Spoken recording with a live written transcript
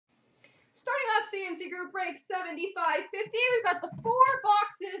CNC Group break 7550. We've got the 4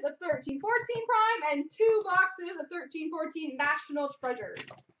 boxes of 1314 Prime and 2 boxes of 1314 National Treasures.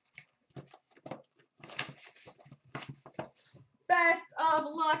 Best of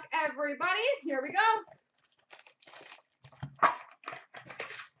luck, everybody. Here we go.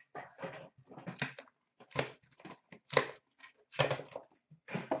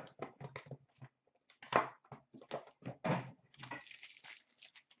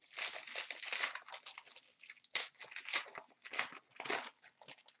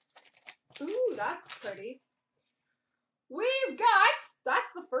 Ooh, that's pretty. We've got,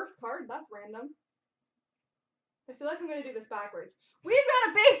 that's the first card. That's random. I feel like I'm going to do this backwards. We've got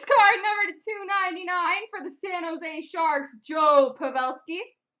a base card number to 299 for the San Jose Sharks, Joe Pavelski.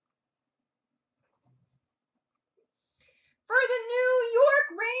 For the New York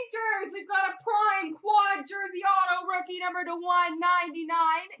Rangers, we've got a prime quad jersey auto rookie number to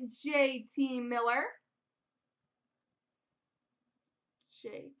 199, JT Miller.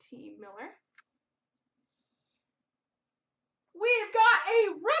 JT Miller. We've got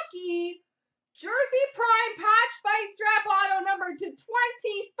a rookie jersey prime patch face strap auto number to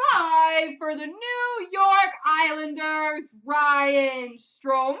 25 for the New York Islanders, Ryan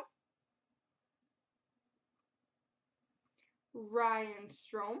Strome. Ryan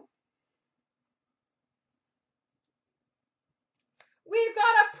Strome. We've got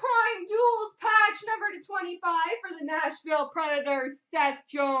a prime duels patch number to 25 for the Nashville Predators, Seth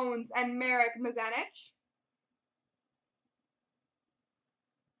Jones and Marek Mazanec.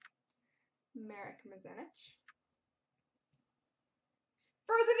 Marek Mazanec.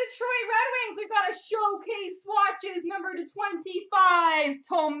 For the Detroit Red Wings, we've got a showcase swatches number to 25,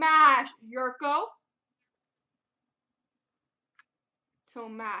 Tomas Jurco.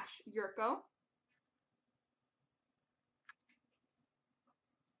 Tomas Jurco.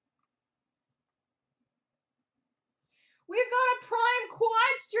 We've got a prime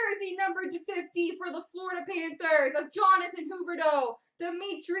quads jersey number to 50 for the Florida Panthers of Jonathan Huberdeau,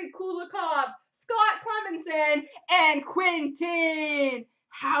 Dmitry Kulikov, Scott Clemenson, and Quinton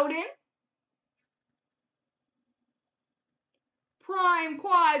Howden. Prime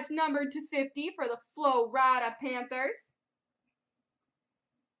quads number to 50 for the Florida Panthers.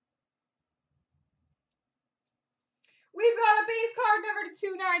 We've got a base card number to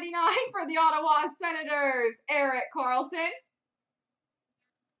 299 for the Ottawa Senators, Erik Karlsson.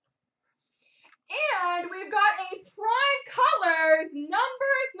 And we've got a prime colors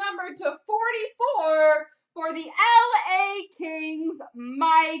number to 44 for the LA Kings,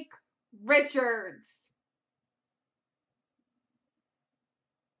 Mike Richards.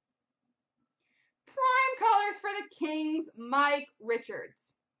 Prime colors for the Kings, Mike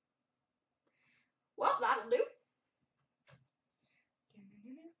Richards. Well, that'll do.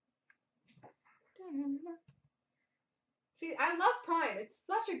 See, I love Prime. It's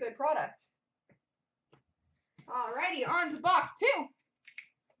such a good product. Alrighty, on to box 2.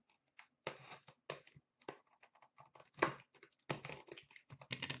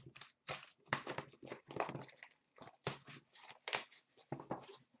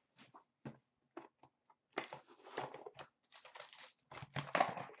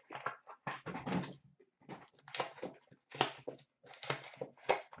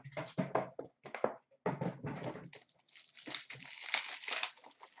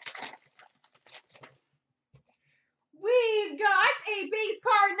 A base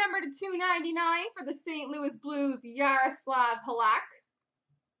card number to 299 for the St. Louis Blues, Yaroslav Halak.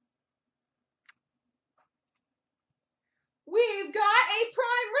 We've got a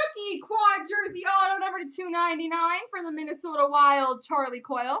prime rookie quad jersey auto number to 299 for the Minnesota Wild, Charlie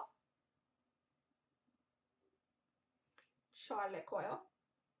Coyle.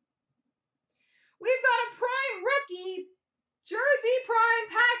 We've got a prime rookie jersey prime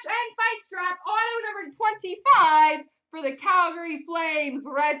patch and fight strap auto number to 25 for the Calgary Flames,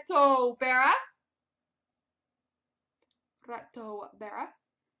 Reto Berra. Prime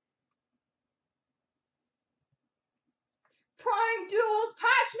duels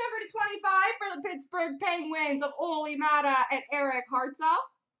patch number to 25 for the Pittsburgh Penguins of Olli Määttä and Erik Hartzel.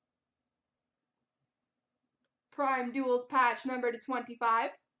 Prime duels patch number to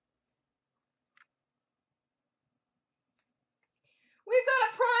 25. We've got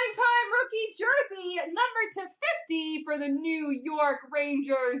a primetime rookie jersey number to 50 for the New York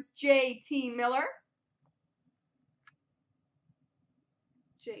Rangers, JT Miller.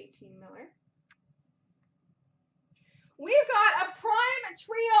 JT Miller. We've got a prime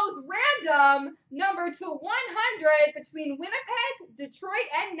trios random number to 100 between Winnipeg, Detroit,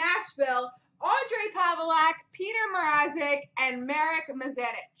 and Nashville, Ondrej Pavelec, Peter Mrazek, and Marek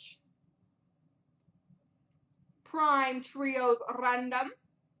Mazanec. Prime Trios random.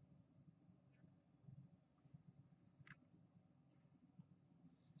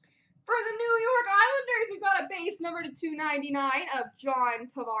 For the New York Islanders, we've got a base number /299 of John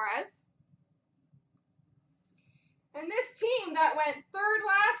Tavares. And this team that went third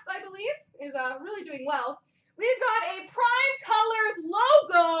last, I believe, is really doing well. We've got a Prime Colors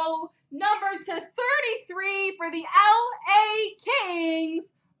logo number /33 for the LA Kings,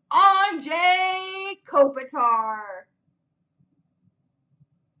 Anze Kopitar.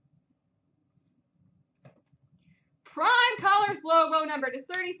 Prime Colors logo number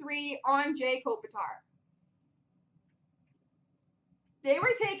 /33, Anze Kopitar. They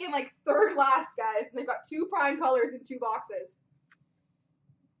were taken like third last, guys, and they've got 2 Prime Colors in 2 boxes.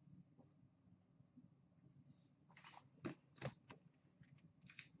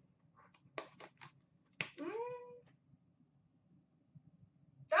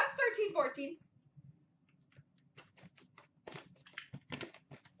 That's 13-14.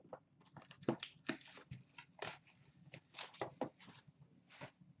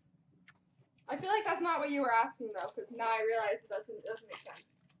 I feel like that's not what you were asking though, because now I realize it doesn't make sense.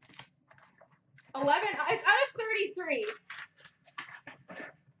 11. It's out of 33.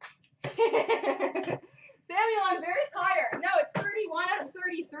 Samuel, I'm very tired. No, it's 31 out of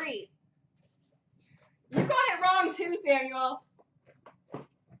 33. You got it wrong too, Samuel.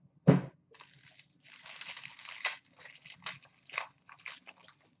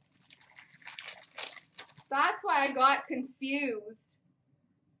 That's why I got confused.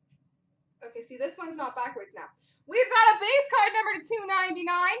 Okay, see, this one's not backwards now. We've got a base card number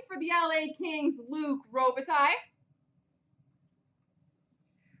 /299 for the LA Kings, Luc Robitaille.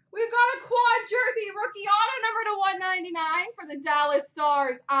 We've got a quad jersey rookie auto number /199 for the Dallas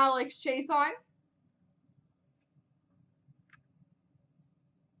Stars, Alex Chiasson.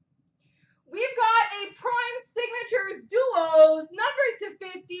 We've got a Prime Signatures Duos number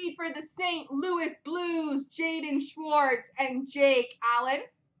 /50 for the St. Louis Blues, Jaden Schwartz and Jake Allen.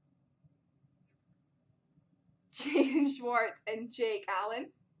 Jaden Schwartz and Jake Allen.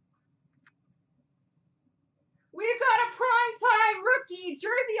 We've got a primetime rookie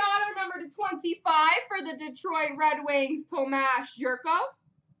jersey auto number /25 for the Detroit Red Wings, Tomas Jurco.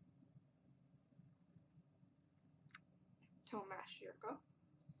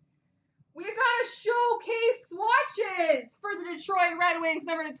 We've got a showcase swatches for the Detroit Red Wings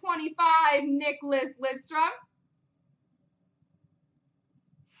number /25, Nicklas Lidstrom.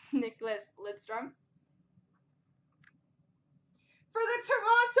 Nicklas Lidstrom. For the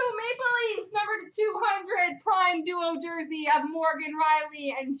Toronto Maple Leafs, number /200, Prime Duo jersey of Morgan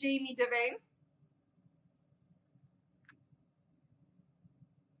Riley and Jamie Devane.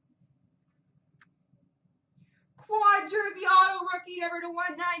 Quad jersey auto rookie number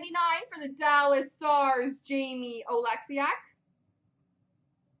 /199 for the Dallas Stars, Jamie Oleksiak.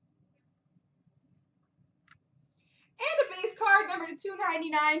 And a base card number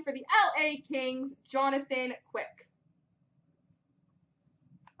 /299 for the LA Kings, Jonathan Quick.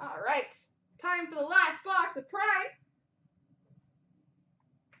 All right, time for the last box of Prime.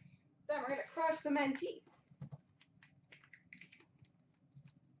 Then we're going to crush some NT.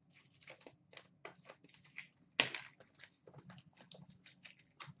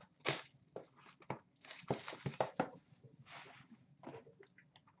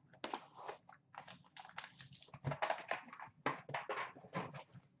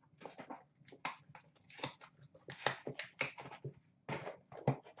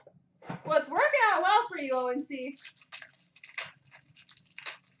 Well, it's working out well for you, ONC.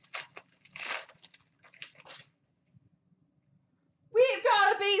 We've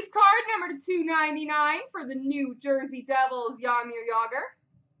got a base card number /299 for the New Jersey Devils, Jaromir Jagr.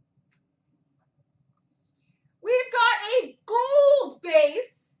 We've got a gold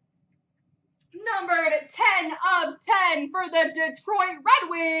base numbered 10 of 10 for the Detroit Red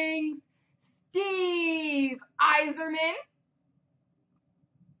Wings, Steve Yzerman.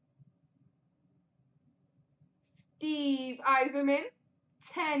 Steve Yzerman,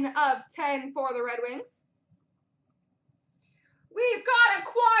 10 of 10 for the Red Wings. We've got a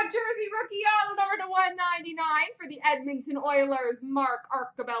quad jersey rookie auto number /199 for the Edmonton Oilers, Mark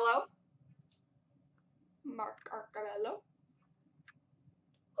Arcabello.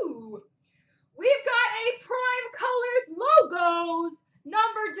 Ooh. We've got a Prime Colors logos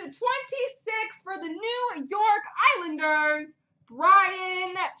number /26 for the New York Islanders,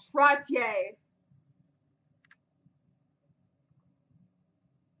 Bryan Trottier.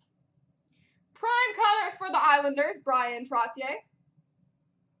 Prime colors for the Islanders, Bryan Trottier.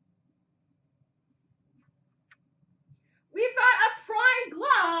 We've got a Prime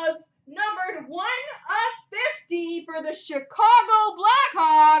gloves numbered 1 of 50 for the Chicago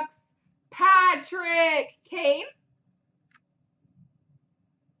Blackhawks, Patrick Kane.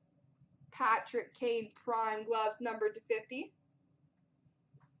 Patrick Kane prime gloves numbered to 50.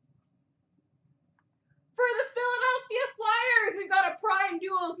 For the Philadelphia Flyers, we've got a prime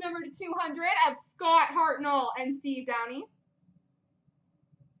duels numbered to 200 of Scott Hartnell and Steve Downey.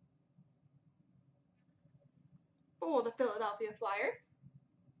 For the Philadelphia Flyers.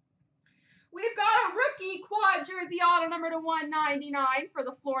 We've got a rookie quad jersey auto number to 199 for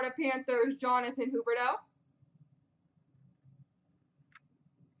the Florida Panthers, Jonathan Huberdeau.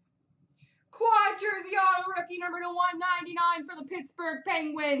 Quad jersey auto rookie number to 199 for the Pittsburgh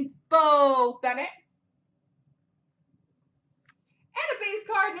Penguins, Bo Bennett. And a base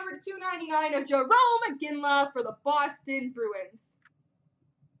card number to 299 of Jerome McGinley for the Boston Bruins.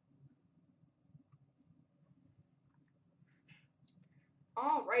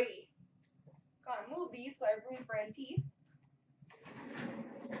 Alrighty. Gotta move these so I have room for NT.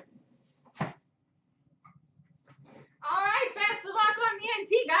 Alright, best of luck on the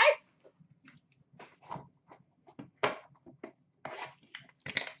NT, guys.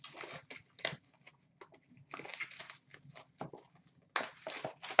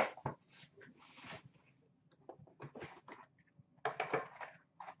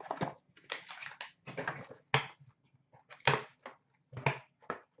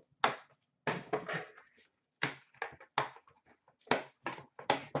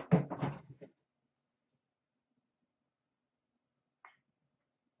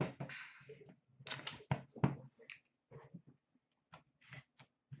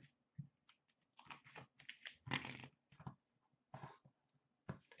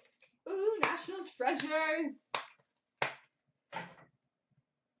 Ooh, National Treasures.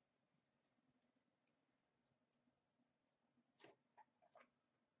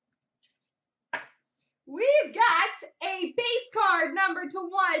 We've got a base card number to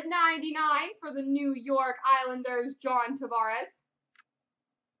 199 for the New York Islanders, John Tavares.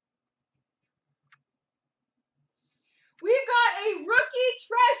 We've got a Rookie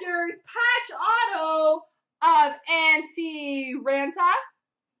Treasures patch auto of Antti Ranta.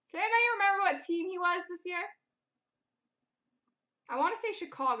 Can anybody remember what team he was this year? I want to say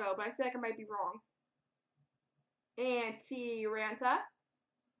Chicago, but I feel like I might be wrong. Antti Ranta.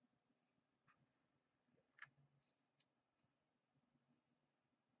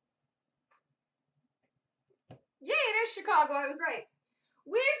 Yeah, it is Chicago. I was right.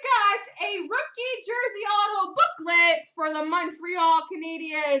 We've got a rookie jersey auto booklet for the Montreal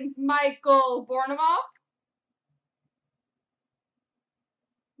Canadiens, Michael Bournival.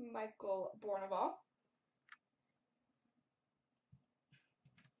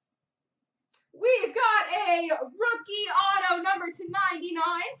 We've got a rookie auto number to 99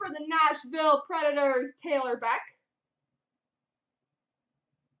 for the Nashville Predators, Taylor Beck.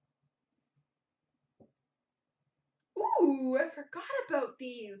 Ooh, I forgot about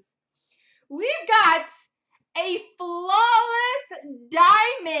these. We've got a flawless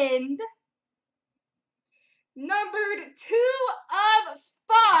diamond numbered 2 of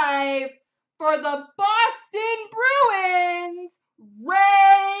 5 for the Boston Bruins,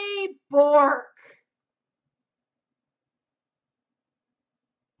 Ray Bourque.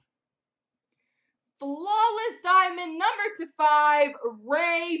 Flawless diamond number to 5,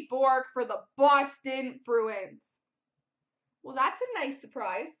 Ray Bourque for the Boston Bruins. Well, that's a nice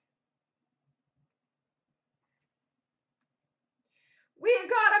surprise. We've got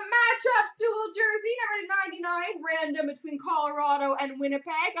a matchups dual jersey number to 99, random between Colorado and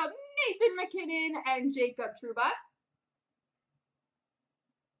Winnipeg of Nathan McKinnon and Jacob Trouba.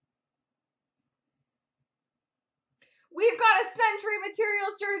 We've got a Century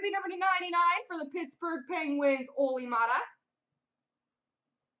Materials jersey number to 99 for the Pittsburgh Penguins, Olli Maatta.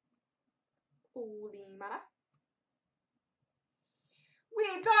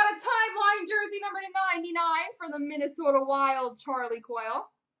 We've got a Timeline jersey number to 99 for the Minnesota Wild, Charlie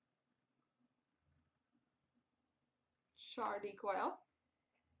Coyle.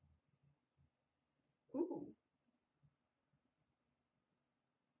 Ooh.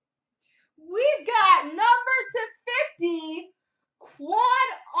 We've got number to 50 quad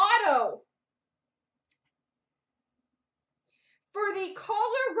auto for the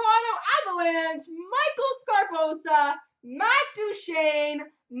Colorado Avalanche, Michael Scarbosa, Matt Duchene,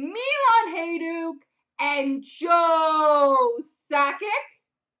 Milan Hajduk, and Joe Sakic.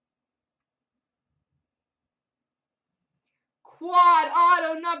 Quad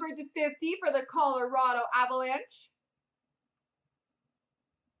auto number to 50 for the Colorado Avalanche.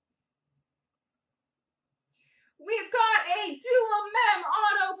 We've got a dual mem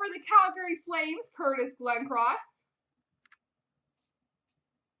auto for the Calgary Flames, Curtis Glencross.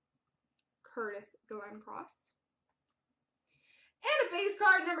 Curtis Glencross. And a base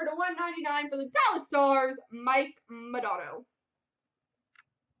card number to 199 for the Dallas Stars, Mike Modano.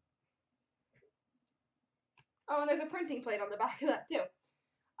 Oh, and there's a printing plate on the back of that too.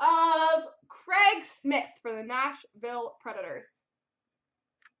 Of Craig Smith for the Nashville Predators.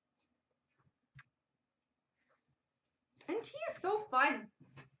 And he is so fun.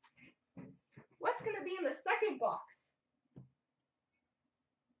 What's going to be in the second box?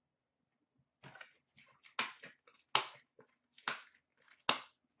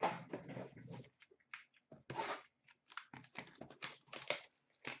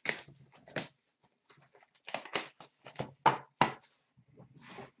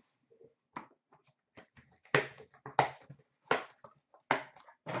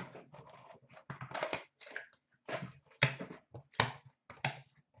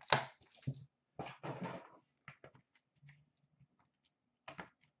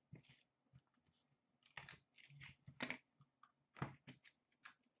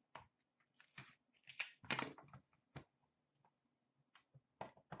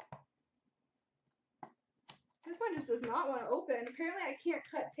 This one just does not want to open. Apparently I can't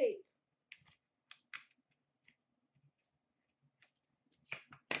cut tape.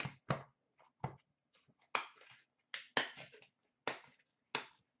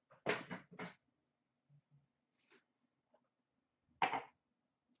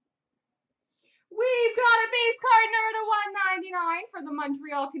 We've got a base card number to 199 for the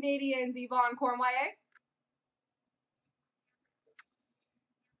Montreal Canadiens, Yvon Cornway.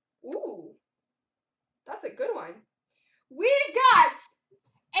 Ooh, that's a good one. We've got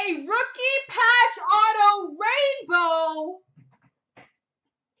a rookie patch auto rainbow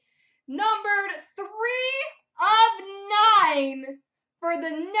numbered 3 of 9 for the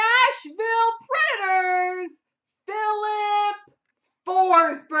Nashville Predators, Philip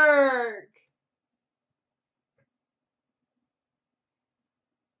Forsberg.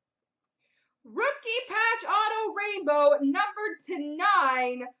 Rookie patch auto rainbow numbered to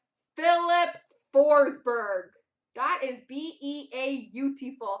 9, Philip Forsberg. That is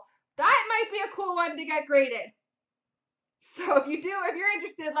beautiful. That might be a cool one to get graded. So if you're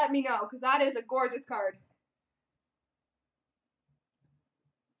interested, let me know, because that is a gorgeous card.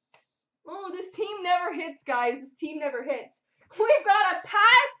 Oh, this team never hits, guys. This team never hits. We've got a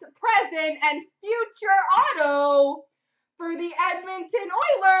past, present, and future auto for the Edmonton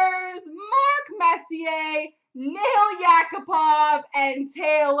Oilers, Mark Messier, Nail Yakupov, and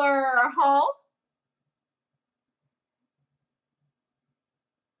Taylor Hall.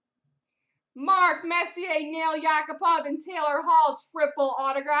 Mark Messier, Nail Yakupov, and Taylor Hall triple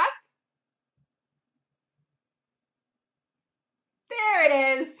autograph. There it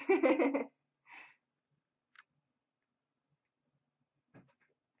is.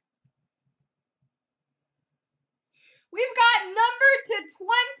 We've got number to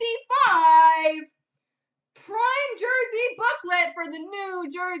 25 prime jersey booklet for the New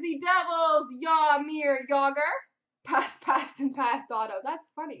Jersey Devils, Jaromir Jagr. Past, and past auto. That's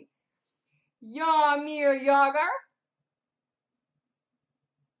funny. Jaromir Jagr.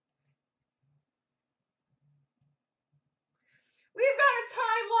 We've got a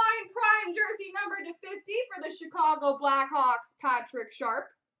timeline prime jersey number to 50 for the Chicago Blackhawks, Patrick Sharp.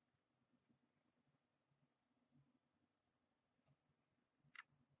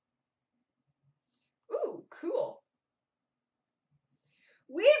 Ooh, cool.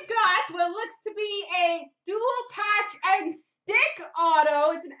 We've got what looks to be a dual patch and stick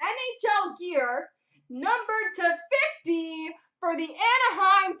auto. It's an NHL gear, numbered to 50 for the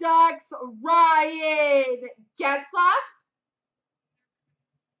Anaheim Ducks, Ryan Getzlaf.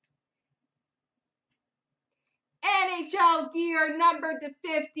 NHL gear, numbered to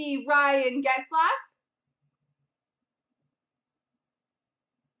 50, Ryan Getzlaf.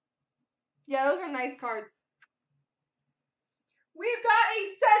 Yeah, those are nice cards. We've got a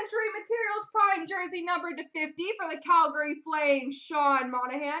Century Materials Prime jersey numbered to 50 for the Calgary Flames, Sean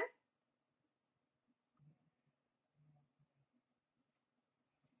Monahan.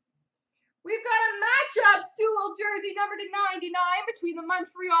 We've got a matchups dual jersey number to 99 between the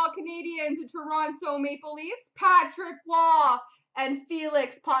Montreal Canadiens and Toronto Maple Leafs, Patrick Waugh and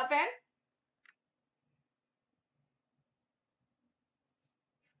Felix Potvin.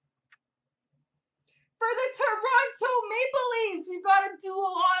 For the Toronto Maple Leafs, we've got a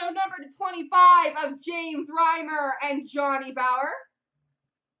dual auto number to 25 of James Reimer and Johnny Bower.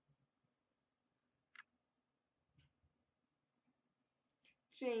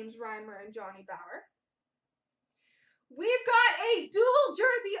 James Reimer and Johnny Bower. We've got a dual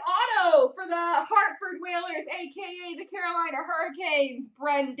jersey auto for the Hartford Whalers, Flyers, aka the Carolina Hurricanes,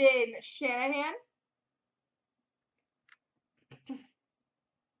 Brendan Shanahan.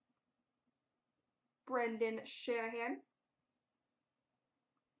 Brendan Shanahan.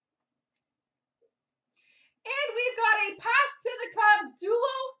 And we've got a Path to the Cup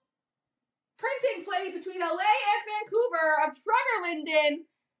dual printing play between LA and Vancouver of Trevor Linden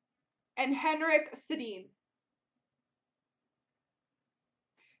and Henrik Sedin.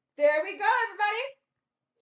 There we go, everybody.